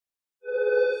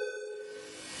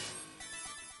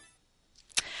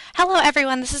Hello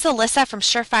everyone, this is Alyssa from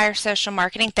Surefire Social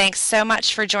Marketing. Thanks so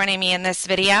much for joining me in this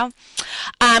video.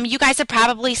 You guys have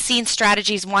probably seen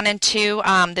strategies 1 and 2,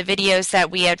 the videos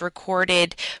that we had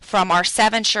recorded from our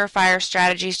 7 Surefire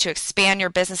strategies to expand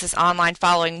your business's online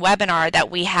following webinar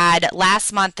that we had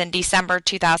last month in December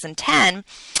 2010.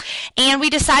 And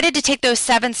we decided to take those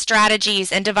 7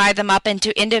 strategies and divide them up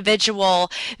into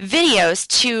individual videos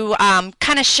to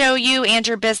kind of show you and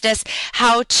your business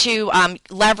how to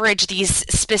leverage these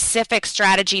specific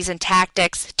strategies and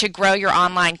tactics to grow your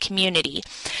online community.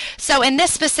 So in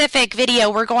this specific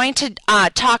video, we're going to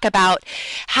talk about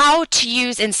how to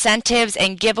use incentives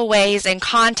and giveaways and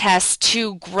contests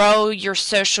to grow your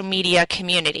social media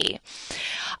community.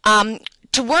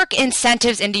 To work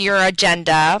incentives into your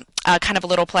agenda, kind of a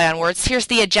little play on words, here's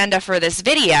the agenda for this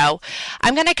video.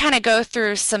 I'm going to kind of go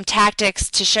through some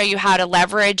tactics to show you how to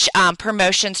leverage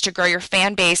promotions to grow your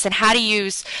fan base and how to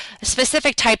use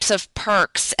specific types of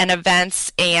perks and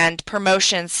events and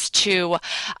promotions to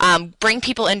bring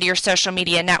people into your social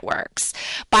media networks.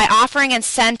 By offering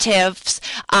incentives,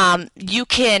 you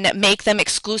can make them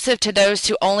exclusive to those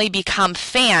who only become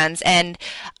fans and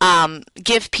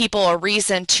give people a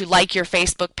reason to like your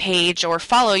Facebook page or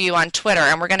follow you on Twitter.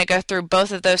 And we're going to go through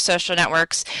both of those social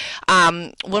networks.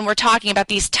 When we're talking about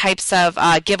these types of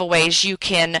giveaways you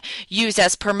can use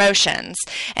as promotions.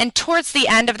 And towards the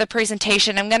end of the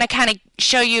presentation, I'm going to kind of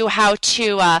show you how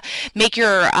to make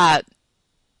your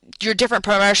different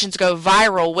promotions go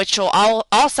viral, which will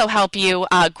also help you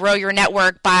grow your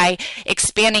network by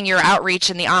expanding your outreach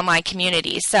in the online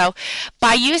community. So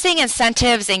by using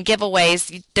incentives and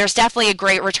giveaways, there's definitely a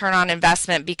great return on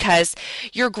investment because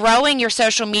you're growing your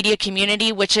social media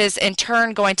community, which is in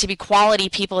turn going to be quality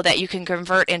people that you can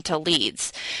convert into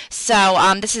leads.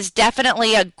 So this is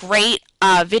definitely a great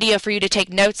video for you to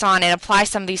take notes on and apply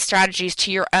some of these strategies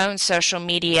to your own social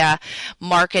media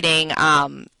marketing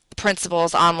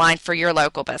principles online for your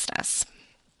local business.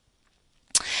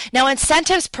 Now,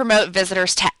 incentives promote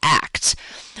visitors to act.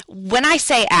 When I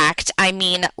say act, I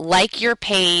mean like your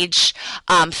page,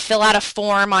 fill out a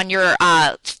form on your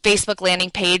Facebook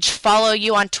landing page, follow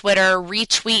you on Twitter,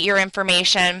 retweet your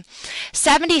information.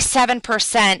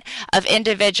 77% of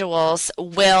individuals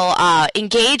will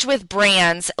engage with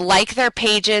brands, like their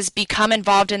pages, become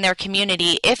involved in their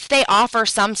community if they offer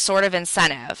some sort of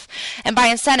incentive. And by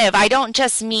incentive, I don't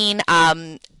just mean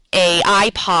a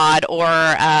iPod or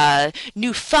a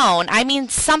new phone. I mean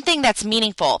something that's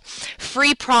meaningful.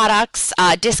 Free products,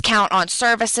 discount on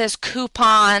services,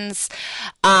 coupons,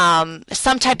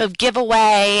 some type of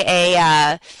giveaway,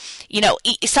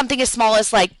 something as small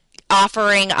as like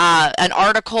offering an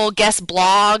article, guest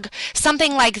blog,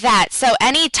 something like that. So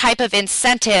any type of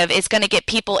incentive is going to get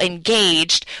people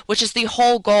engaged, which is the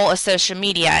whole goal of social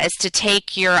media, is to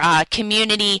take your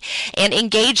community and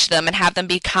engage them and have them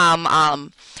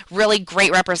become really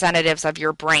great representatives of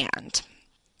your brand.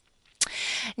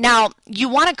 Now, you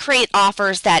want to create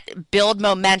offers that build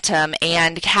momentum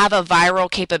and have a viral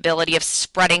capability of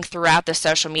spreading throughout the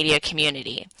social media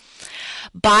community.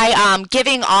 By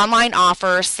giving online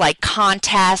offers like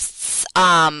contests,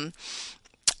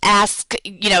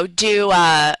 do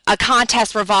a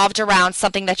contest revolved around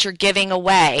something that you're giving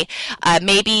away,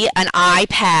 maybe an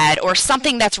iPad or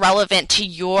something that's relevant to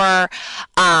your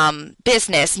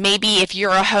business. Maybe if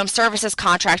you're a home services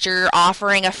contractor, you're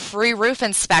offering a free roof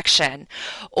inspection,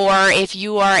 or if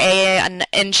you are an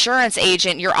insurance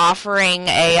agent, you're offering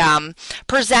a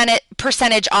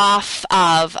percentage off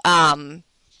of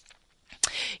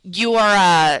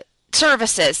your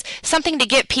services, something to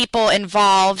get people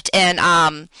involved and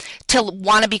to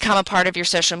want to become a part of your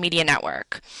social media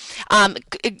network.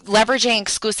 Leveraging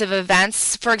exclusive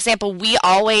events. For example, we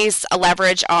always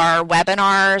leverage our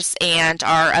webinars and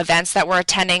our events that we're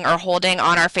attending or holding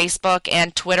on our Facebook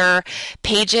and Twitter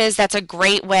pages. That's a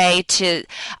great way to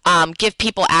give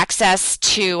people access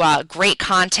to great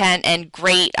content and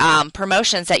great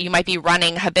promotions that you might be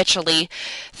running habitually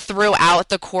throughout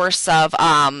the course of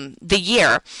the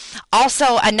year.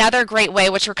 Also, another great way,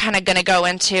 which we're kind of going to go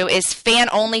into, is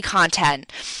fan-only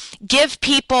content. Give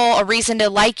people a reason to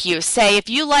like you. Say, if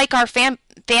you like our fan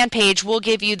page, we'll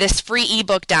give you this free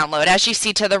ebook download. As you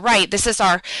see to the right, this is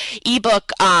our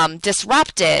ebook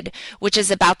Disrupted, which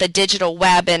is about the digital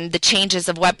web and the changes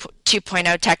of Web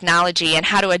 2.0 technology and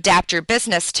how to adapt your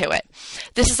business to it.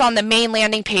 This is on the main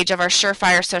landing page of our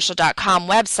surefiresocial.com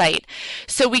website.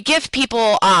 So we give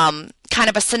people kind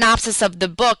of a synopsis of the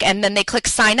book, and then they click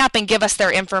sign up and give us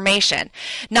their information.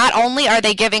 Not only are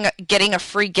they getting a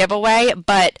free giveaway,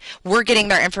 but we're getting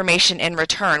their information in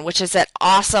return, which is an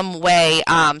awesome way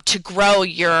to grow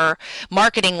your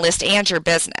marketing list and your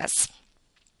business.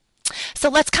 So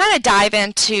let's kind of dive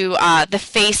into the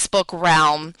Facebook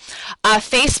realm.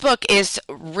 Facebook is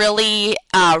really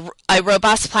a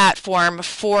robust platform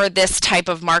for this type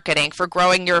of marketing, for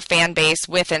growing your fan base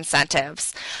with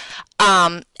incentives.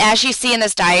 As you see in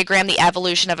this diagram, the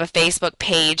evolution of a Facebook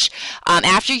page,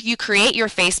 after you create your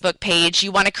Facebook page,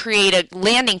 you want to create a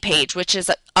landing page, which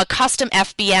is a custom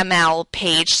FBML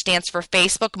page, stands for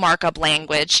Facebook Markup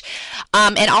Language.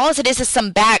 And all it is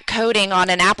some back coding on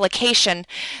an application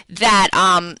that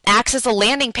acts as a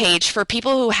landing page for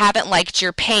people who haven't liked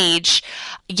your page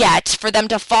yet, for them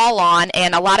to fall on.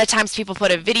 And a lot of times people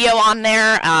put a video on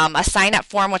there, a sign-up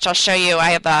form, which I'll show you.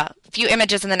 I have a few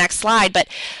images in the next slide, but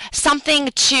something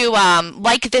to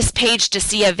like this page to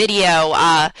see a video,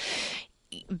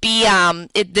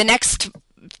 the next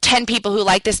 10 people who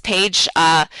like this page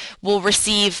will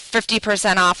receive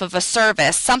 50% off of a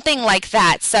service, something like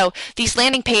that. So these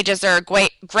landing pages are a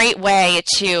great way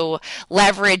to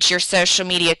leverage your social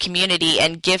media community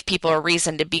and give people a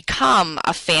reason to become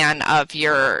a fan of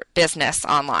your business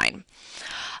online.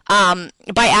 By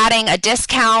adding a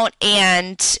discount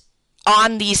and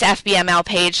on these FBML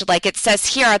page, like it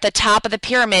says here at the top of the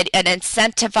pyramid, an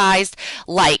incentivized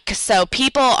like. So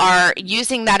people are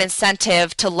using that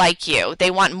incentive to like you. They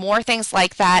want more things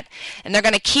like that, and they're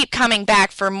going to keep coming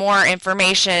back for more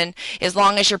information as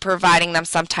long as you're providing them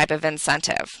some type of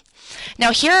incentive.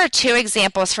 Now here are two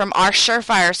examples from our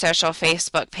Surefire Social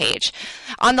Facebook page.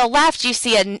 On the left you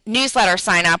see a newsletter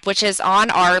sign up, which is on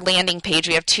our landing page.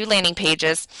 We have two landing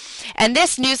pages, and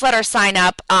this newsletter sign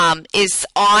up is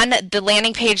on the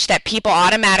landing page that people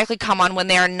automatically come on when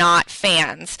they are not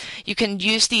fans. You can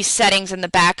use these settings in the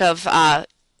back of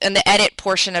in the edit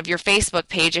portion of your Facebook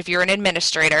page if you're an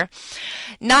administrator.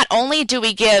 Not only do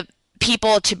we give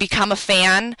people to become a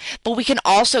fan, but we can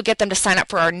also get them to sign up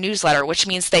for our newsletter, which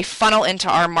means they funnel into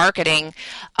our marketing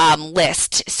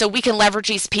list. So we can leverage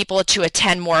these people to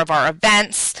attend more of our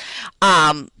events,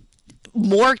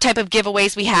 more type of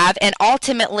giveaways we have, and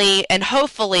ultimately and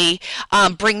hopefully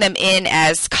bring them in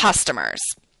as customers.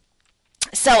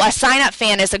 So a sign-up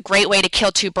fan is a great way to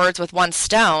kill two birds with one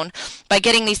stone by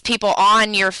getting these people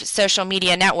on your social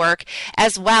media network,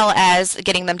 as well as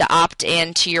getting them to opt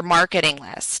in to your marketing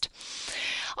list.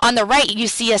 On the right, you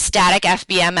see a static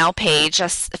FBML page, a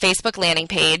Facebook landing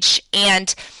page,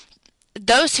 and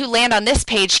those who land on this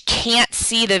page can't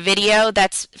see the video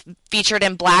that's featured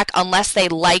in black unless they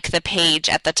like the page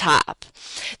at the top.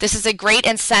 This is a great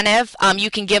incentive.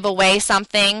 You can give away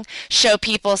something, show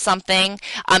people something,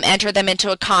 enter them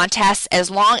into a contest as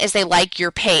long as they like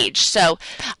your page. So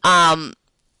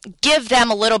give them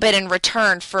a little bit in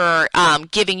return for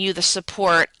giving you the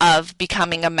support of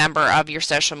becoming a member of your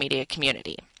social media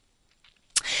community.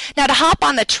 Now, to hop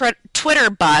on the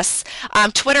Twitter bus,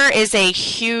 Twitter is a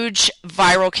huge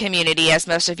viral community, as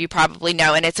most of you probably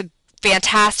know, and it's a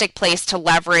fantastic place to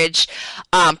leverage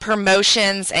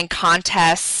promotions and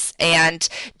contests and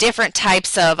different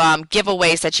types of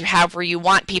giveaways that you have where you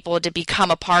want people to become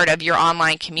a part of your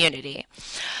online community.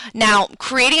 Now,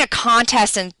 creating a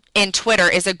contest in Twitter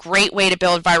is a great way to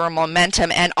build viral momentum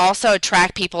and also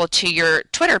attract people to your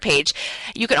Twitter page.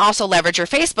 You can also leverage your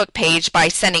Facebook page by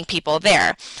sending people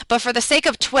there. But for the sake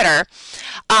of Twitter,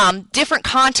 different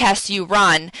contests you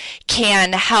run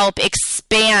can help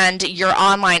expand your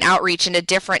online outreach into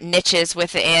different niches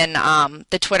within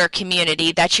the Twitter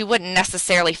community that you wouldn't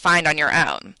necessarily find on your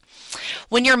own.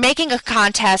 When you're making a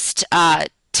contest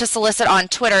to solicit on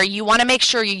Twitter, you want to make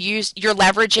sure you're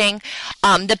leveraging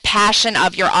the passion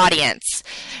of your audience.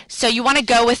 So you want to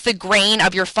go with the grain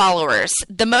of your followers.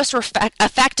 The most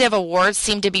effective awards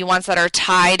seem to be ones that are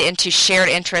tied into shared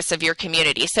interests of your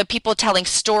community. So people telling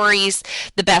stories,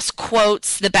 the best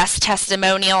quotes, the best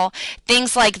testimonial,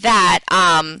 things like that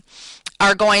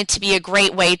are going to be a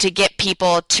great way to get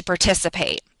people to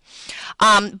participate.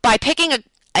 By picking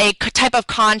a type of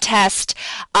contest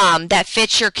that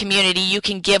fits your community, you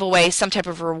can give away some type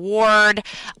of reward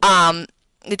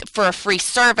for a free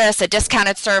service, a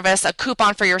discounted service, a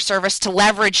coupon for your service to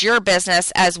leverage your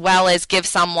business, as well as give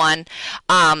someone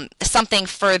something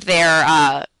for their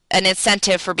an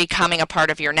incentive for becoming a part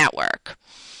of your network.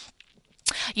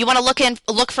 You want to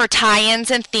look for tie-ins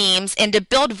and themes, and to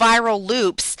build viral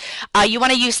loops, you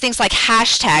want to use things like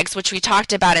hashtags, which we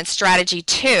talked about in Strategy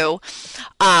 2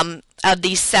 of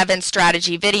these 7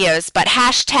 strategy videos. But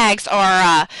hashtags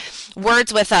are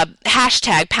words with a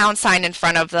hashtag # in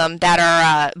front of them that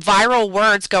are viral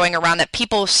words going around that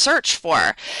people search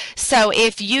for. So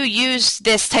if you use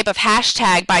this type of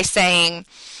hashtag by saying,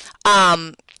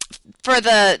 for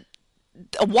the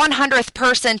 100th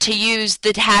person to use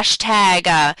the hashtag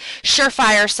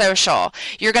Surefire Social,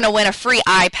 you're going to win a free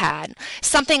iPad.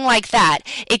 Something like that.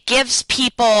 It gives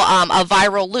people a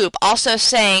viral loop. Also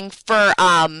saying for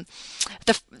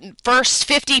the first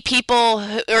 50 people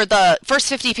or the first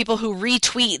 50 people who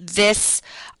retweet this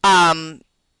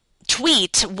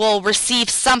tweet will receive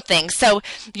something. So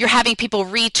you're having people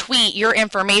retweet your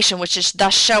information, which is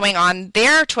thus showing on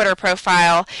their Twitter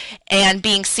profile and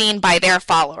being seen by their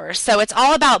followers. So it's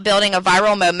all about building a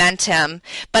viral momentum,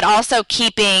 but also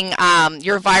keeping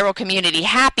your viral community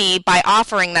happy by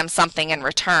offering them something in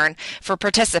return for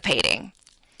participating.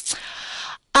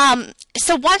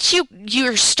 So once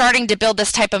you're starting to build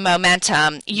this type of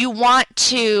momentum, you want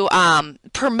to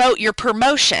promote your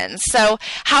promotions. So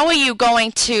how are you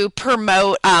going to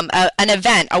promote an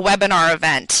event, a webinar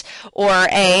event, or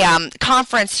a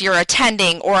conference you're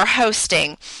attending or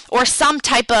hosting, or some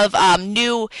type of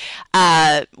new,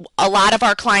 a lot of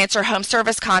our clients are home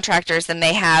service contractors, and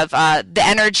they have the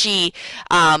energy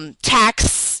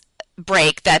tax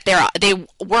break that they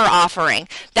were offering.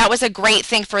 That was a great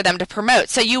thing for them to promote.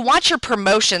 So you want your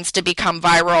promotions to become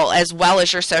viral as well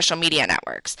as your social media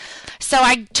networks. So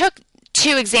I took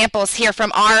two examples here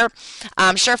from our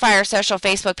Surefire Social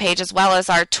Facebook page as well as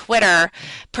our Twitter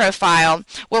profile,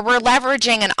 where we're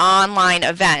leveraging an online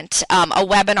event, a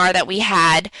webinar that we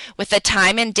had with the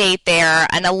time and date there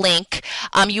and a link.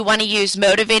 You want to use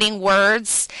motivating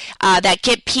words that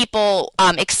get people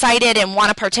excited and want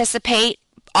to participate.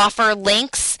 Offer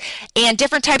links, and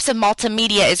different types of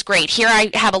multimedia is great. Here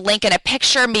I have a link and a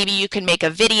picture. Maybe you can make a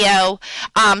video,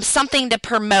 something to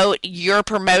promote your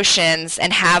promotions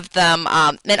and have them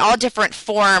in all different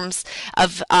forms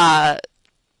of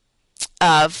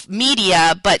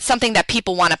media, but something that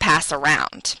people want to pass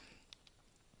around.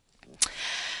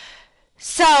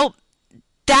 So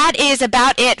that is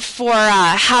about it for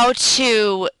how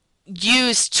to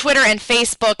use Twitter and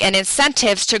Facebook and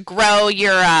incentives to grow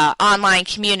your online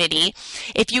community.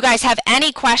 If you guys have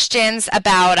any questions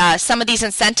about some of these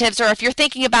incentives, or if you're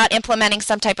thinking about implementing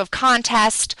some type of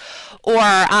contest or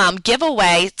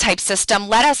giveaway type system,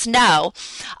 let us know.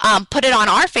 Put it on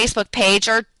our Facebook page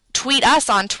or tweet us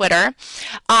on Twitter.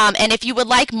 And if you would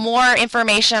like more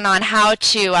information on how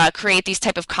to create these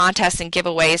type of contests and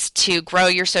giveaways to grow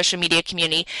your social media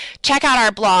community, check out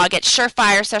our blog at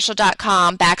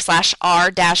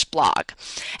surefiresocial.com/r-blog.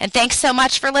 And thanks so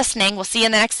much for listening. We'll see you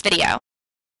in the next video.